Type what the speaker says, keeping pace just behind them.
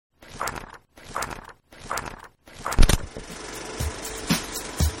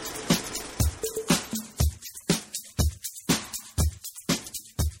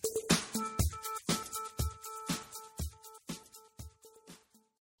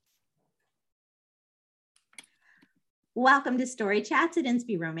Welcome to Story Chats at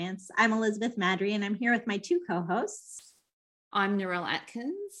Inspy Romance. I'm Elizabeth Madry, and I'm here with my two co-hosts. I'm Narelle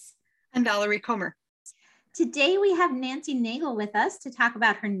Atkins. And Valerie Comer. Today we have Nancy Nagel with us to talk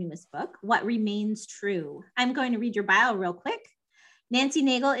about her newest book, What Remains True. I'm going to read your bio real quick. Nancy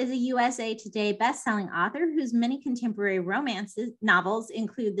Nagel is a USA Today best-selling author whose many contemporary novels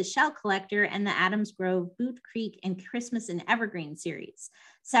include The Shell Collector and the Adams Grove, Boot Creek, and Christmas in Evergreen series.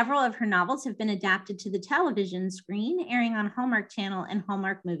 Several of her novels have been adapted to the television screen, airing on Hallmark Channel and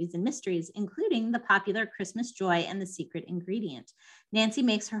Hallmark Movies and Mysteries, including the popular Christmas Joy and The Secret Ingredient. Nancy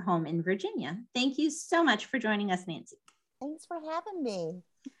makes her home in Virginia. Thank you so much for joining us, Nancy. Thanks for having me.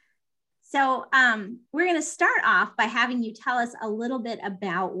 So we're going to start off by having you tell us a little bit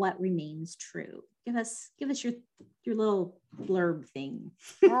about What Remains True. Give us your little blurb thing.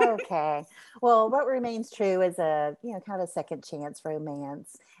 Okay. Well, What Remains True is a, kind of a second chance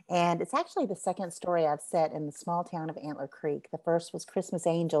romance. And it's actually the second story I've set in the small town of Antler Creek. The first was Christmas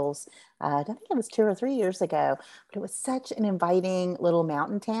Angels. I think it was 2 or 3 years ago, but it was such an inviting little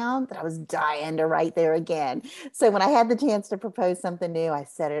mountain town that I was dying to write there again. So when I had the chance to propose something new, I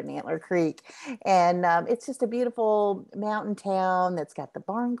set it in Antler Creek. And it's just a beautiful mountain town that's got the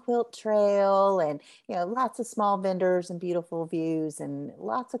Barn Quilt Trail and, lots of small vendors and beautiful views and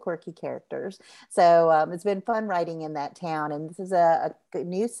lots of quirky characters. So it's been fun writing in that town. And this is a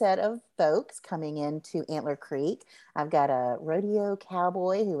new set of folks coming into Antler Creek. I've got a rodeo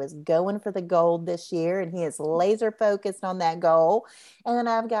cowboy who is going for the gold this year, and he is laser focused on that goal. And then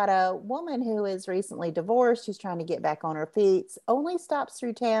I've got a woman who is recently divorced, who's trying to get back on her feet, only stops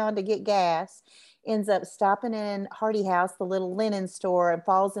through town to get gas, ends up stopping in Hardy House, the little linen store, and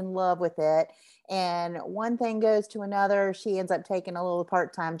falls in love with it. And one thing goes to another. She ends up taking a little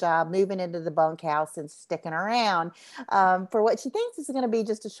part-time job, moving into the bunkhouse and sticking around for what she thinks is going to be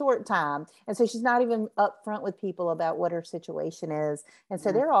just a short time. And so she's not even upfront with people about what her situation is. And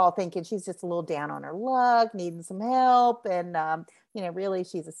so they're all thinking she's just a little down on her luck, needing some help. And, really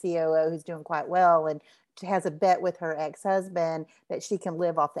she's a COO who's doing quite well. And has a bet with her ex-husband that she can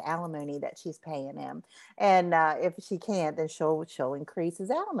live off the alimony that she's paying him, and if she can't, then she'll increase his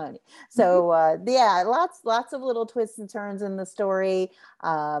alimony. So lots of little twists and turns in the story,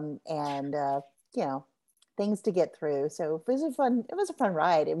 and things to get through. So it was a fun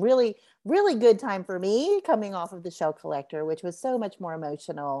ride. It really good time for me coming off of The Shell Collector, which was so much more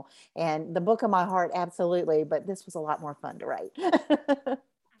emotional, and the book of my heart, absolutely, but this was a lot more fun to write.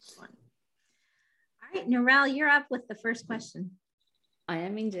 Excellent. All right, Narelle, you're up with the first question. I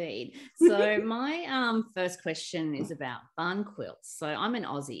am indeed. So my first question is about barn quilts. So I'm an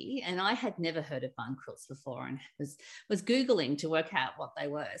Aussie and I had never heard of barn quilts before and was Googling to work out what they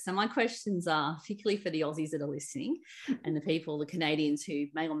were. So my questions are particularly for the Aussies that are listening and the Canadians who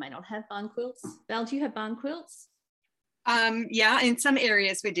may or may not have barn quilts. Val, do you have barn quilts? Yeah, in some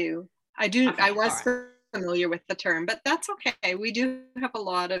areas we do. I do. Okay, I was familiar with the term, but that's okay. We do have a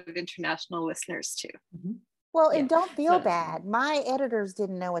lot of international listeners too. Mm-hmm. Well, and don't feel bad. My editors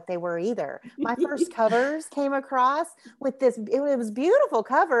didn't know what they were either. My first covers came across with this, it was beautiful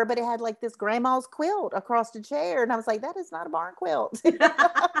cover, but it had like this grandma's quilt across the chair. And I was like, that is not a barn quilt.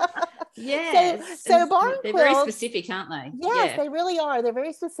 Yes. So barn they're quilts, very specific, aren't they? Yes, they really are. They're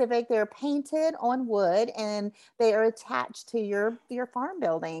very specific. They're painted on wood and they are attached to your farm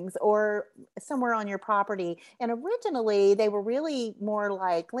buildings or somewhere on your property. And originally they were really more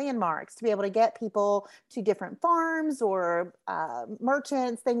like landmarks to be able to get people to different farms or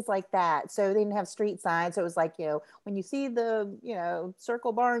merchants, things like that. So they didn't have street signs. So it was like, when you see the,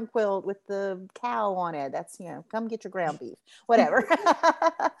 circle barn quilt with the cow on it, that's, come get your ground beef, whatever.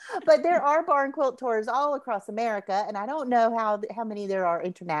 But there are barn quilt tours all across America, and I don't know how many there are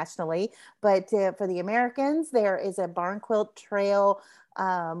internationally, but for the Americans, there is a Barn Quilt Trail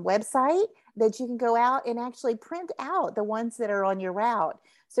website that you can go out and actually print out the ones that are on your route.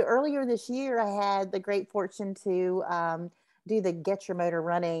 So earlier this year, I had the great fortune to do the Get Your Motor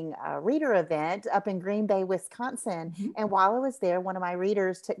Running reader event up in Green Bay, Wisconsin. Mm-hmm. And while I was there, one of my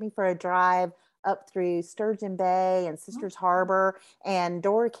readers took me for a drive up through Sturgeon Bay and Sisters Harbor, and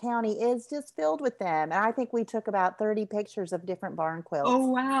Door County is just filled with them. And I think we took about 30 pictures of different barn quilts. Oh,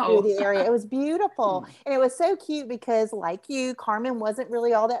 wow. Through the area. It was beautiful. And it was so cute because, like you, Carmen wasn't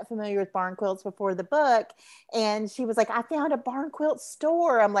really all that familiar with barn quilts before the book. And she was like, I found a barn quilt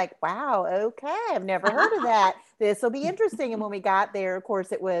store. I'm like, wow, okay. I've never heard of that. This will be interesting. And when we got there, of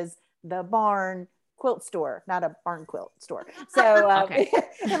course, it was the barn quilt store, not a barn quilt store. So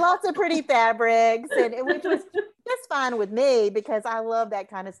and lots of pretty fabrics, and which was just fine with me because I love that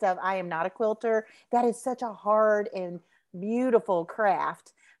kind of stuff. I am not a quilter. That is such a hard and beautiful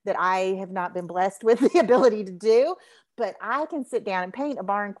craft that I have not been blessed with the ability to do. But I can sit down and paint a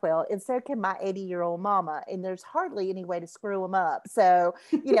barn quilt, and so can my 80-year-old mama. And there's hardly any way to screw them up. So,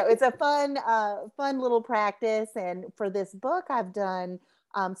 it's a fun little practice. And for this book, I've done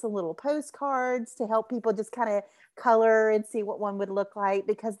some little postcards to help people just kind of color and see what one would look like.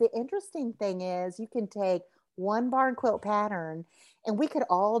 Because the interesting thing is, you can take one barn quilt pattern, and we could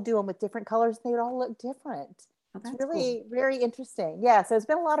all do them with different colors. And they would all look different. Oh, it's that's really, cool. very interesting. Yeah. So it's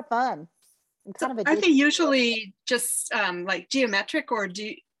been a lot of fun. So are they usually just like geometric, or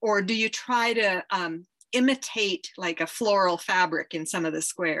do you try to imitate like a floral fabric in some of the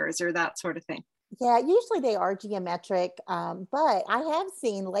squares or that sort of thing? Yeah, usually they are geometric, but I have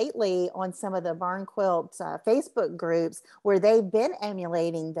seen lately on some of the barn quilt Facebook groups where they've been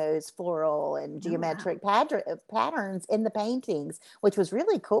emulating those floral and geometric patterns in the paintings, which was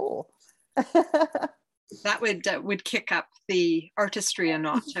really cool. That would kick up the artistry a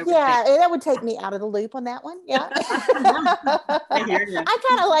notch. Yeah, that would take me out of the loop on that one. Yeah. I hear you. I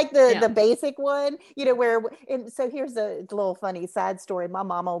kind of like the basic one, and so here's a little funny side story. My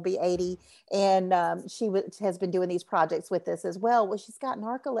mama will be 80, and she has been doing these projects with us as well. Well, she's got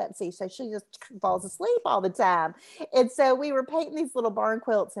narcolepsy, so she just falls asleep all the time. And so we were painting these little barn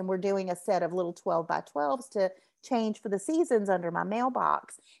quilts, and we're doing a set of little 12 by 12s to change for the seasons under my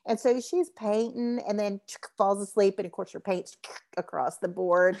mailbox. And so she's painting and then falls asleep, and of course your paint's across the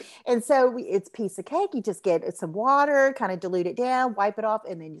board. And so it's piece of cake. You just get some water, kind of dilute it down, wipe it off,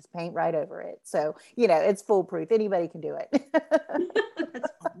 and then just paint right over it. So it's foolproof. Anybody can do it.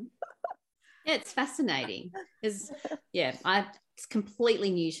 That's fun. Yeah, it's fascinating. It's completely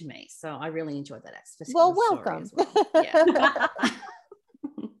new to me, so I really enjoyed that aspect. Well, welcome. Yeah.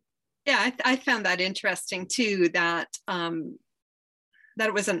 Yeah, I found that interesting too, that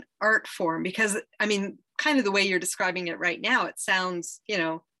it was an art form, because I mean, kind of the way you're describing it right now, it sounds,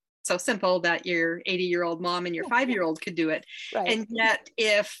 so simple that your 80-year-old mom and your 5-year-old could do it. Right. And yet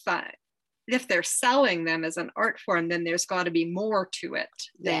if they're selling them as an art form, then there's got to be more to it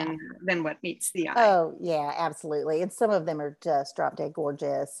than what meets the eye. Oh yeah, absolutely. And some of them are just drop dead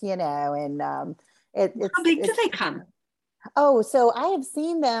gorgeous, and how big do they come? Oh, so I have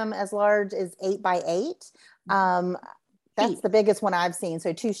seen them as large as 8 by 8. That's the biggest one I've seen.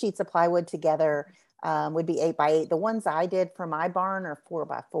 So 2 sheets of plywood together would be 8 by 8. The ones I did for my barn are 4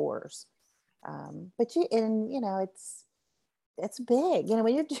 by 4s. But it's big.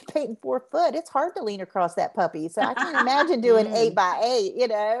 When you're painting 4 foot, it's hard to lean across that puppy. So I can't imagine doing 8 by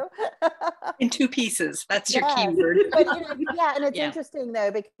 8, In 2 pieces. That's your key word. But, and it's interesting though,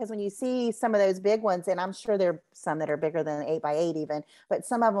 because when you see some of those big ones, and I'm sure there are some that are bigger than 8 by 8 even, but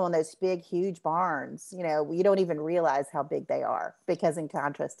some of them on those big, huge barns, you don't even realize how big they are, because in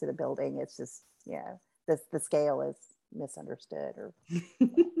contrast to the building, it's just, the scale is misunderstood.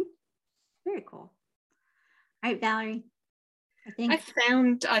 Very cool. All right, Valerie. I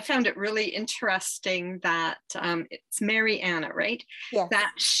found it really interesting that it's Mary Anna, right? Yes.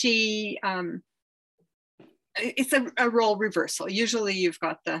 That she it's a role reversal. Usually you've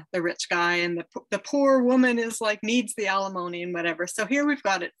got the rich guy, and the poor woman is like needs the alimony and whatever. So here we've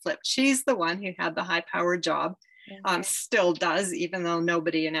got it flipped. She's the one who had the high powered job, still does, even though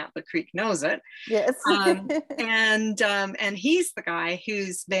nobody in Antler Creek knows it. Yes. And he's the guy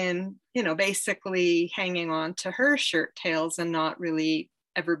who's been, basically hanging on to her shirt tails and not really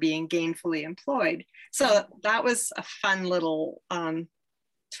ever being gainfully employed. So that was a fun little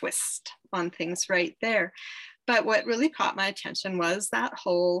twist on things right there. But what really caught my attention was that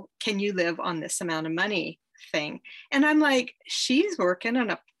whole "can you live on this amount of money" thing. And I'm like, she's working on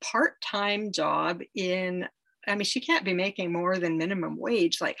a part-time job she can't be making more than minimum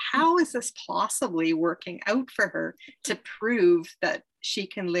wage. Like, how is this possibly working out for her to prove that she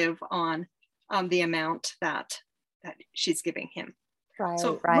can live on the amount that she's giving him? Right.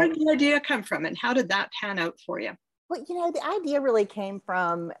 So where did the idea come from, and how did that pan out for you? Well, the idea really came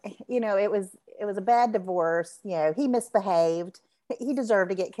from, it was a bad divorce. He misbehaved. He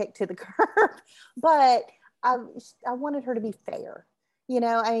deserved to get kicked to the curb. But I wanted her to be fair.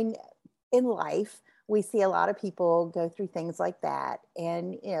 In life, we see a lot of people go through things like that,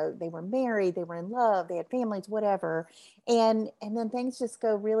 and they were married, they were in love, they had families, whatever, and then things just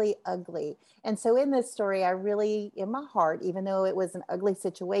go really ugly. And so in this story, I really, in my heart, even though it was an ugly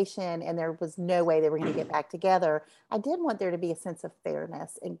situation and there was no way they were going to get back together, I did want there to be a sense of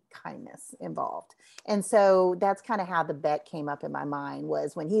fairness and kindness involved. And so that's kind of how the bet came up in my mind,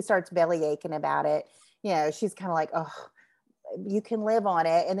 was when he starts belly aching about it, she's kind of like, oh, you can live on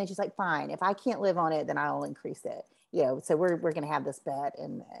it. And then she's like, fine, if I can't live on it, then I'll increase it. So we're going to have this bet.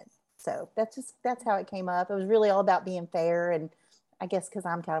 And So that's how it came up. It was really all about being fair. And I guess because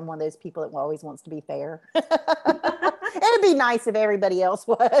I'm kind of one of those people that always wants to be fair. It'd be nice if everybody else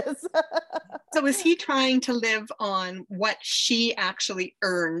was. So was he trying to live on what she actually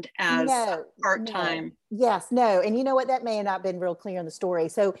earned as part-time? No. Yes, no. And you know what? That may have not been real clear in the story.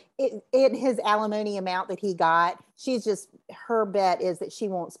 So in his alimony amount that he got, her bet is that she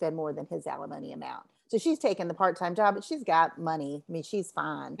won't spend more than his alimony amount. So she's taken the part-time job, but she's got money. I mean, she's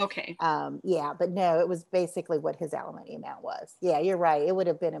fine. Okay. Yeah, but no, it was basically what his alimony amount was. Yeah, you're right. It would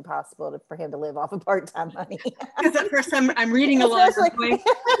have been impossible for him to live off of part-time money. Because at first I'm reading along and going,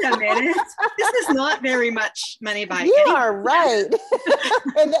 wait a minute, this is not very much money by You anyone. are right.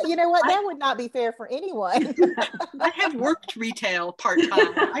 And you know what? That would not be fair for anyone. I have worked retail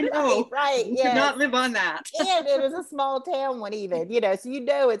part-time. I know. Right. You Yes. could not live on that. And it was a small town one even,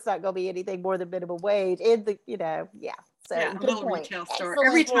 so it's not going to be anything more than minimum wage. In the, yeah. So Yeah, a good little point. retail store.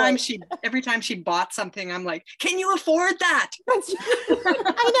 Excellent Every time she bought something, I'm like, can you afford that?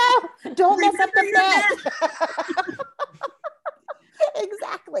 I know. Don't mess up the bet.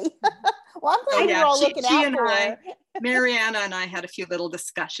 Exactly. Well, I'm glad you're all looking out for her. Mariana and I had a few little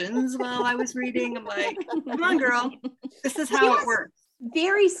discussions while I was reading. I'm like, come on, girl. This is how it works.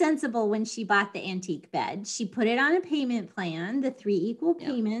 Very sensible when she bought the antique bed. She put it on a payment plan, the 3 equal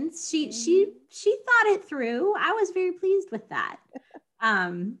payments. She thought it through. I was very pleased with that.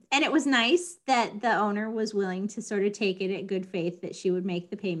 And it was nice that the owner was willing to sort of take it at good faith that she would make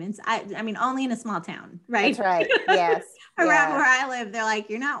the payments. I mean, only in a small town, right? That's right. Yes. Around where I live, they're like,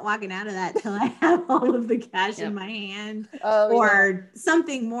 you're not walking out of that till I have all of the cash in my hand, or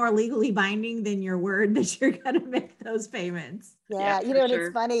something more legally binding than your word that you're going to make those payments. Yeah, and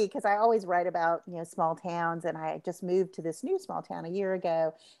it's funny because I always write about, small towns, and I just moved to this new small town a year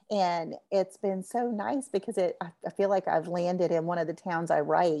ago, and it's been so nice because I feel like I've landed in one of the towns I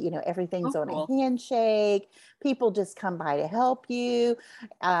write. Everything's on a handshake. People just come by to help you.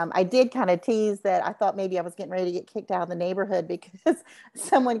 I did kind of tease that I thought maybe I was getting ready to get kicked out of the neighborhood because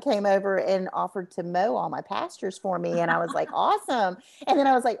someone came over and offered to mow all my pastures for me, and I was like, awesome. And then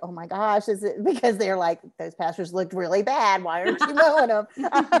I was like, oh my gosh, is it because they're like, those pastures looked really bad? Why aren't you mowing them?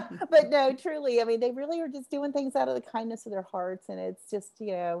 But no, truly, I mean, they really are just doing things out of the kindness of their hearts, and it's just,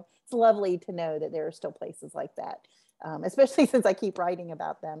 it's lovely to know that there are still places like that, especially since I keep writing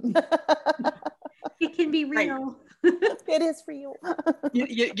about them. It can be real. Right. It is real.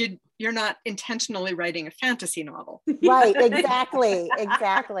 You're not intentionally writing a fantasy novel. Right, exactly.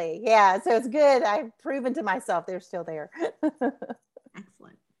 Yeah, so it's good. I've proven to myself they're still there.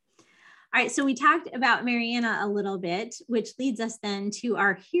 Excellent. All right, so we talked about Mariana a little bit, which leads us then to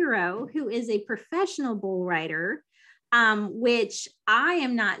our hero, who is a professional bull rider, which I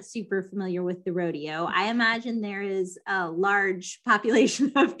am not super familiar with the rodeo. I imagine there is a large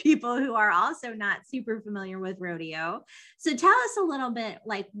population of people who are also not super familiar with rodeo. So tell us a little bit,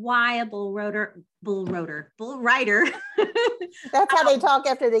 like, why a bull rider. That's how they talk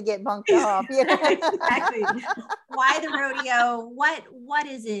after they get bunked off. Exactly. Why the rodeo? What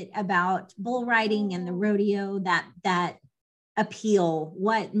is it about bull riding and the rodeo that appeal?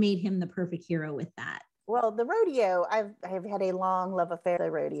 What made him the perfect hero with that? Well, the rodeo, I've had a long love affair with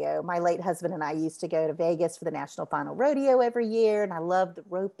the rodeo. My late husband and I used to go to Vegas for the National Final Rodeo every year, and I love the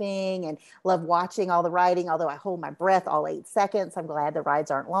roping and love watching all the riding, although I hold my breath all 8 seconds. I'm glad the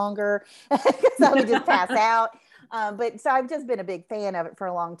rides aren't longer because I would just pass out. But so I've just been a big fan of it for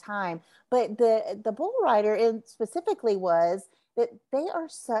a long time. But the bull rider specifically was that they are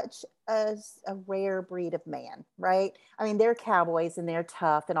such a rare breed of man, right? I mean, they're cowboys and they're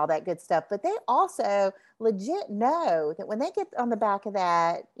tough and all that good stuff, but they also legit know that when they get on the back of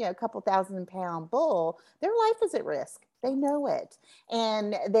that, a couple 1,000-pound bull, their life is at risk. They know it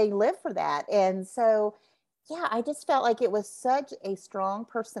and they live for that. And so, yeah, I just felt like it was such a strong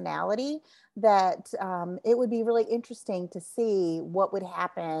personality that it would be really interesting to see what would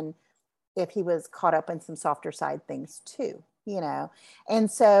happen if he was caught up in some softer side things too. And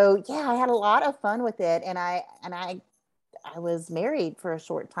so, yeah, I had a lot of fun with it. And I was married for a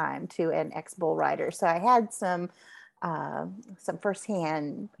short time to an ex-bull rider. So I had some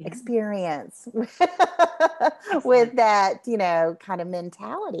firsthand experience with that, kind of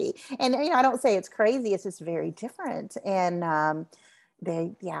mentality. And, I don't say it's crazy. It's just very different. And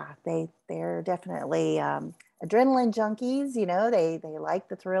they're definitely adrenaline junkies. They like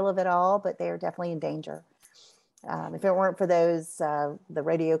the thrill of it all, but they're definitely in danger. If it weren't for those, the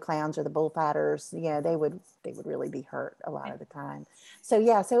rodeo clowns or the bullfighters, they would really be hurt a lot of the time. So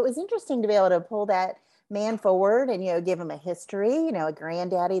it was interesting to be able to pull that man forward and, give him a history, a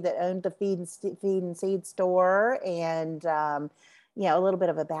granddaddy that owned the feed and seed store and, a little bit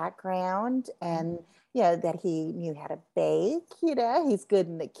of a background, and that he knew how to bake, he's good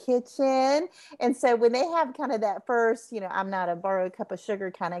in the kitchen. And so when they have kind of that first, I'm not a borrow a cup of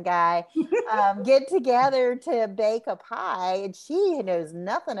sugar kind of guy, get together to bake a pie, and she knows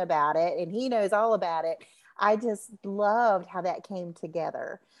nothing about it and he knows all about it. I just loved how that came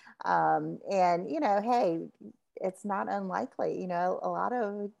together. And, hey, it's not unlikely, a lot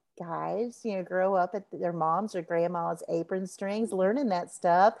of guys, grow up at their mom's or grandma's apron strings, learning that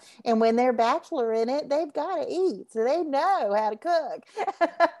stuff. And when they're bachelor in it, they've got to eat. So they know how to cook.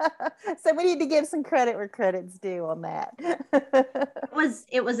 So we need to give some credit where credit's due on that.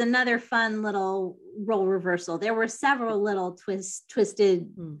 It was another fun little role reversal. There were several little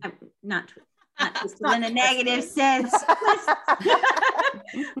twisted, not twisted in a negative sense,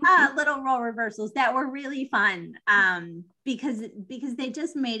 little role reversals that were really fun, because they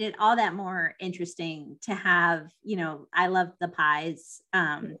just made it all that more interesting to have. I love the pies,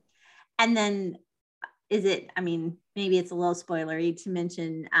 and then maybe it's a little spoilery to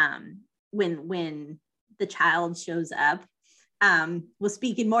mention when the child shows up. We'll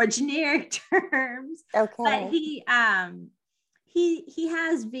speak in more generic terms. Okay. But he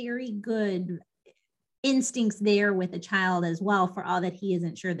has very good instincts there with a child as well, for all that he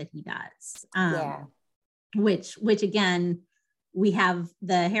isn't sure that he does. Which again, we have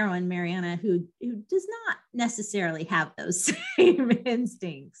the heroine Mariana who does not necessarily have those same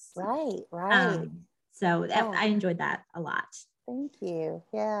instincts. Right. I enjoyed that a lot. Thank you.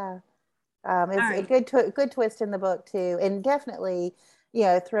 Yeah. It's a good twist in the book too, and definitely,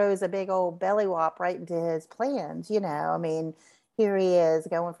 throws a big old belly whop right into his plans. Here he is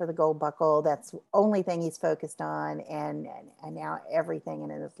going for the gold buckle. That's the only thing he's focused on, and now everything in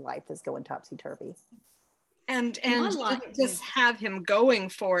his life is going topsy-turvy. And you didn't just have him going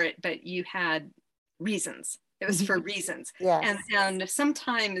for it, but you had reasons. It was for reasons. Yes. And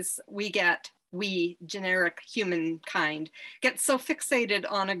sometimes we generic humankind get so fixated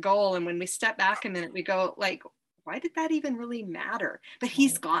on a goal, and when we step back a minute, we go like, why did that even really matter? But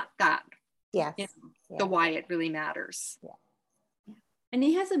he's got that. Yes. The why it really matters. Yeah. And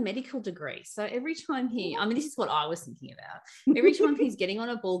he has a medical degree. So every time this is what I was thinking about. Every time he's getting on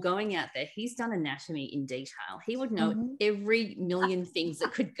a ball, going out there, he's done anatomy in detail. He would know every million things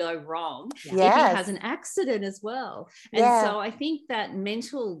that could go wrong if he has an accident as well. And so I think that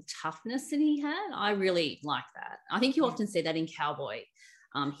mental toughness that he had, I really like that. I think you often see that in cowboy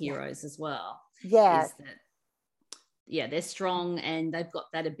heroes as well. Yes. They're strong and they've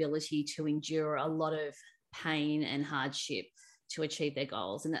got that ability to endure a lot of pain and hardship to achieve their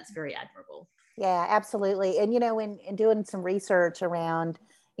goals, and that's very admirable. Yeah, absolutely. And when in doing some research around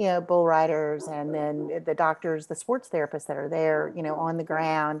bull riders, and then the doctors, the sports therapists that are there on the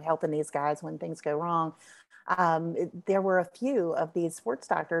ground helping these guys when things go wrong, there were a few of these sports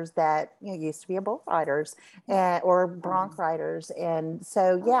doctors that used to be bull riders or bronc riders, and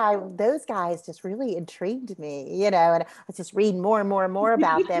so those guys just really intrigued me, and I was just reading more and more and more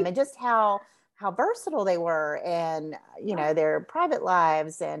about them, and just how versatile they were, and their private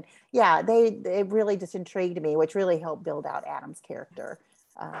lives, and they really just intrigued me, which really helped build out Adam's character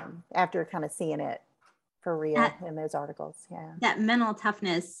after kind of seeing it for real in those articles. That mental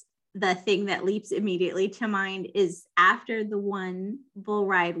toughness, the thing that leaps immediately to mind is after the one bull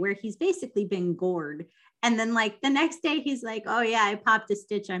ride where he's basically been gored, and then like the next day he's like, oh yeah, I popped a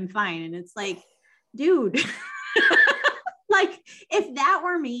stitch, I'm fine. And it's like, dude, like if that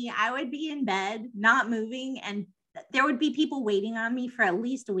were me, I would be in bed, not moving, and there would be people waiting on me for at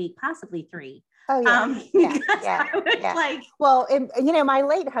least a week, possibly 3. Oh yeah. Like, well, my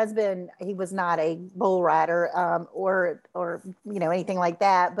late husband, he was not a bull rider or anything like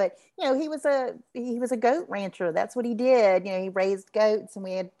that, but he was a goat rancher. That's what he did. He raised goats, and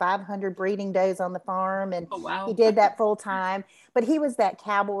we had 500 breeding does on the farm, and he did that full time. But he was that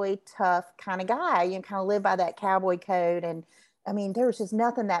cowboy tough kind of guy. Kind of lived by that cowboy code, and there was just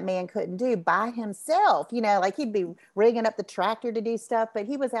nothing that man couldn't do by himself, like he'd be rigging up the tractor to do stuff, but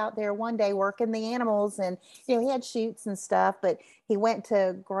he was out there one day working the animals, and, he had chutes and stuff, but he went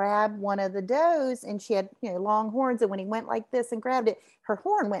to grab one of the does, and she had, long horns. And when he went like this and grabbed it, her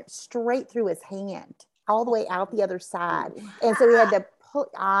horn went straight through his hand all the way out the other side. And so he had to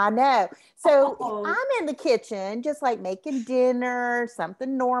I know. So Oh. I'm in the kitchen, just like making dinner,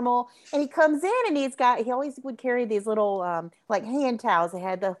 something normal. And he comes in and he always would carry these little like hand towels that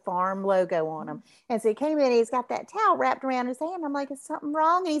had the farm logo on them. And so he came in and he's got that towel wrapped around his hand. I'm like, is something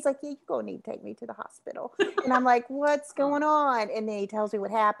wrong? And he's like, yeah, you're going to need to take me to the hospital. And I'm like, what's going on? And then he tells me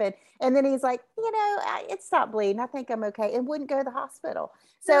what happened. And then he's like, it stopped bleeding. I think I'm okay. And wouldn't go to the hospital.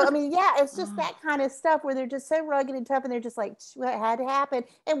 So, I mean, yeah, it's just that kind of stuff where they're just so rugged and tough and they're just like, what had to happen?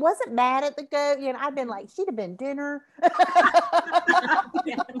 And wasn't mad at the goat. I've been like, she'd have been dinner.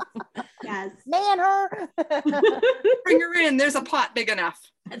 Yes. Man her. Bring her in. There's a pot big enough.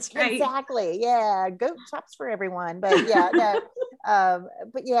 That's right. Exactly. Yeah. Goat chops for everyone. But yeah, no.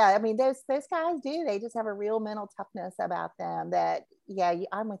 But yeah, I mean, those guys do. They just have a real mental toughness about them that, yeah,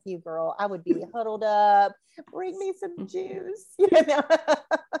 I'm with you, girl. I would be huddled up. Bring me some juice.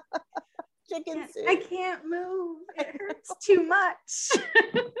 Chicken soup. I can't move. It hurts too much.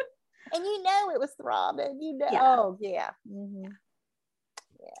 And it was throbbing. Yeah. Oh, yeah. Mm-hmm.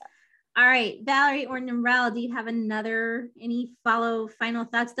 All right, Valerie or Nimrel, do you have any final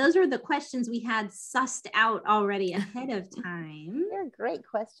thoughts? Those are the questions we had sussed out already ahead of time. They're great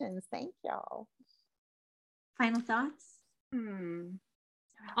questions. Thank y'all. Final thoughts?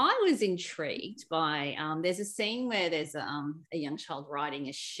 I was intrigued by, there's a scene where there's a young child riding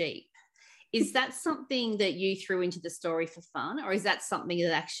a sheep. Is that something that you threw into the story for fun, or is that something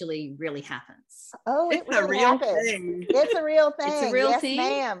that actually really happens? Oh, it's a real thing. It's a real thing. It's a real yes, thing?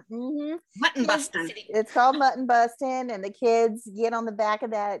 ma'am. Mm-hmm. Mutton busting. It's called mutton busting, and the kids get on the back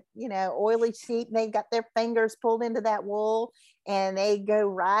of that, oily sheep. And they got their fingers pulled into that wool, and they go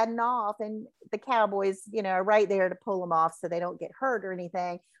riding off. And the cowboys, are right there to pull them off so they don't get hurt or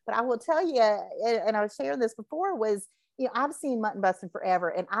anything. But I will tell you, and I was sharing this before, was I've seen mutton busting forever,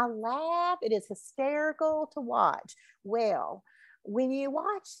 and I laugh. It is hysterical to watch. Well, when you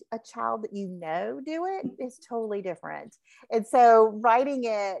watch a child that do it, it's totally different. And so writing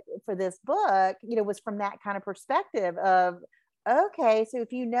it for this book, was from that kind of perspective of, okay, so if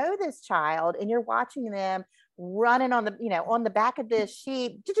this child and you're watching them running on the back of this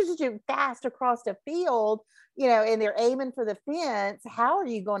sheep fast across the field, and they're aiming for the fence, how are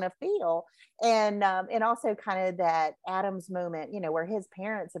you going to feel? And also kind of that Adam's moment, where his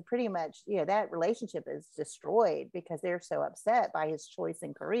parents have pretty much, that relationship is destroyed because they're so upset by his choice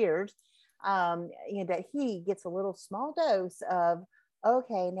in careers, that he gets a little small dose of,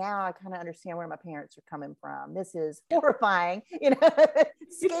 okay, now I kind of understand where my parents are coming from. This is horrifying,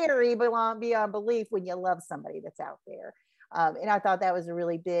 scary beyond belief when you love somebody that's out there. And I thought that was a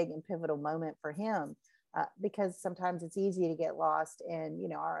really big and pivotal moment for him, because sometimes it's easy to get lost in,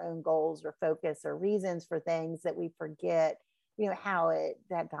 our own goals or focus or reasons for things that we forget, how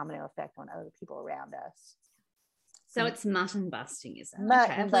that domino effect on other people around us. So it's mutton busting, is it?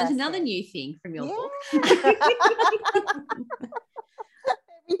 Mutton okay, I've learned busting. another new thing from your book.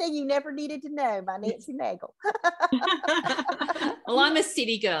 Everything you never needed to know by Nancy Nagle. Well, I'm a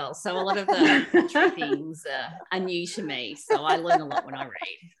city girl, so a lot of the country things are new to me. So I learn a lot when I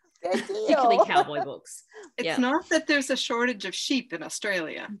read, particularly cowboy books. It's not that there's a shortage of sheep in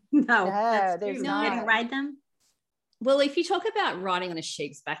Australia. No, there's not. not. Did you ride them? Well, if you talk about riding on a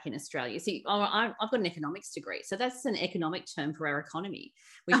sheep's back in Australia, see, I've got an economics degree. So that's an economic term for our economy.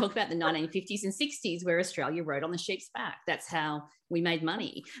 We talk about the 1950s and 60s where Australia rode on the sheep's back. That's how we made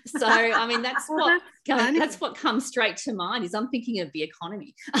money. So, I mean, that's what comes straight to mind is I'm thinking of the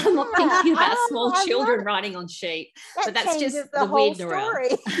economy. I'm not thinking about small children riding on sheep. But that's just the weird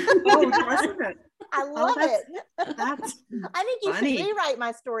story. I love it. I think you should rewrite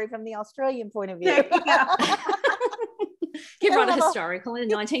my story from the Australian point of view. Give write a historical in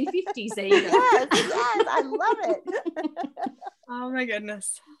the 1950s. There you go. Yes, I love it. Oh my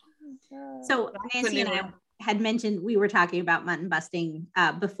goodness. So Nancy and I had mentioned we were talking about mutton busting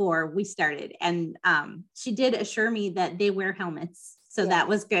before we started, and she did assure me that they wear helmets. So that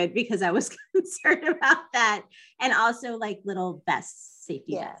was good because I was concerned about that, and also like little vests,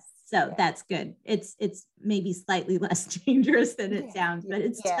 safety vests. So that's good. It's maybe slightly less dangerous than it sounds, but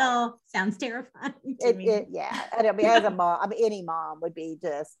it still sounds terrifying to me. And I mean, as a mom, any mom would be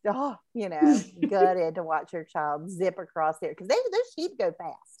just, gutted to watch her child zip across there because those sheep go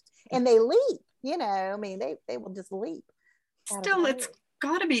fast and they leap. I mean, they will just leap. Still, it's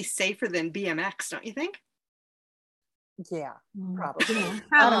got to be safer than BMX, don't you think? Yeah, probably.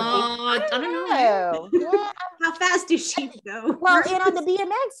 I don't know. Yeah. How fast do sheep go? Well, and on the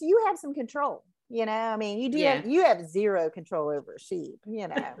BMX, you have some control. I mean, you have zero control over a sheep.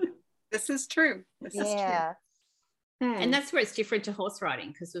 This is true. This is true. And that's where it's different to horse riding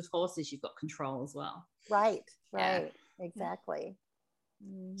because with horses you've got control as well. Right. Exactly.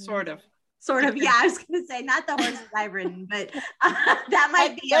 Sort of. Sort of, yeah. I was going to say not the horses I've ridden, but that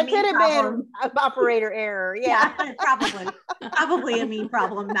might be a me problem. Been operator error. Yeah, probably a me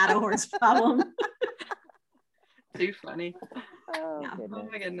problem, not a horse problem. Too funny. Oh, Yeah. Oh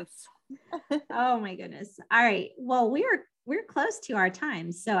my goodness. Oh my goodness. All right. Well, we're close to our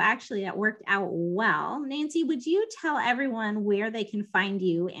time, so actually that worked out well. Nancy, would you tell everyone where they can find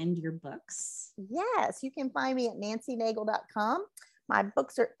you and your books? Yes, you can find me at nancynagel.com. My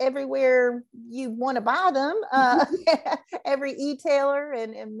books are everywhere you want to buy them. Every e-tailer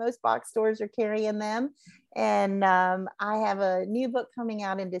and most box stores are carrying them. And I have a new book coming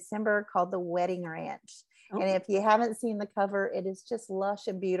out in December called The Wedding Ranch. And if you haven't seen the cover, it is just lush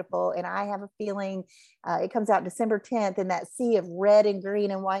and beautiful. And I have a feeling it comes out December 10th in that sea of red and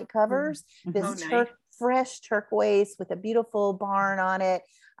green and white covers. This fresh turquoise with a beautiful barn on it.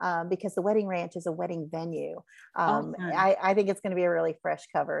 Because the Wedding Ranch is a wedding venue. I think it's going to be a really fresh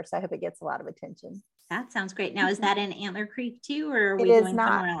cover. So I hope it gets a lot of attention. That sounds great. Now, is that in Antler Creek too, or are we going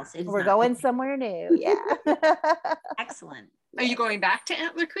somewhere else? We're going somewhere new. Yeah. Excellent. Are you going back to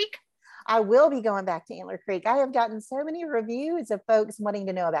Antler Creek? I will be going back to Antler Creek. I have gotten so many reviews of folks wanting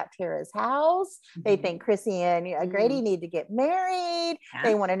to know about Tara's house. They think Chrissy and Grady need to get married. Yeah.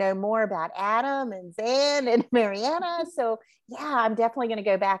 They want to know more about Adam and Zan and Mariana. So yeah, I'm definitely going to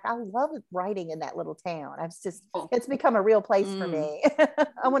go back. I love writing in that little town. It's become a real place for me.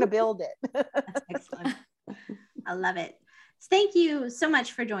 I want to build it. That's excellent. I love it. Thank you so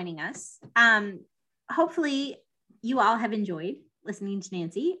much for joining us. Hopefully you all have enjoyed listening to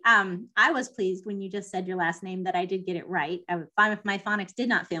Nancy. I was pleased when you just said your last name that I did get it right. My phonics did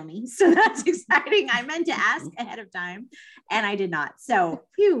not fail me. So that's exciting. I meant to ask ahead of time and I did not. So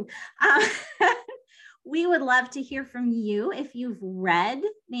phew. We would love to hear from you if you've read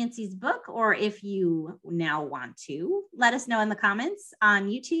Nancy's book or if you now want to. Let us know in the comments on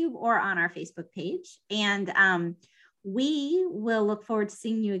YouTube or on our Facebook page. And we will look forward to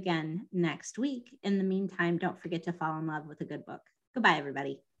seeing you again next week. In the meantime, don't forget to fall in love with a good book. Goodbye,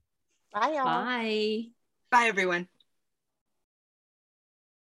 everybody. Bye, y'all. Bye. Bye, everyone.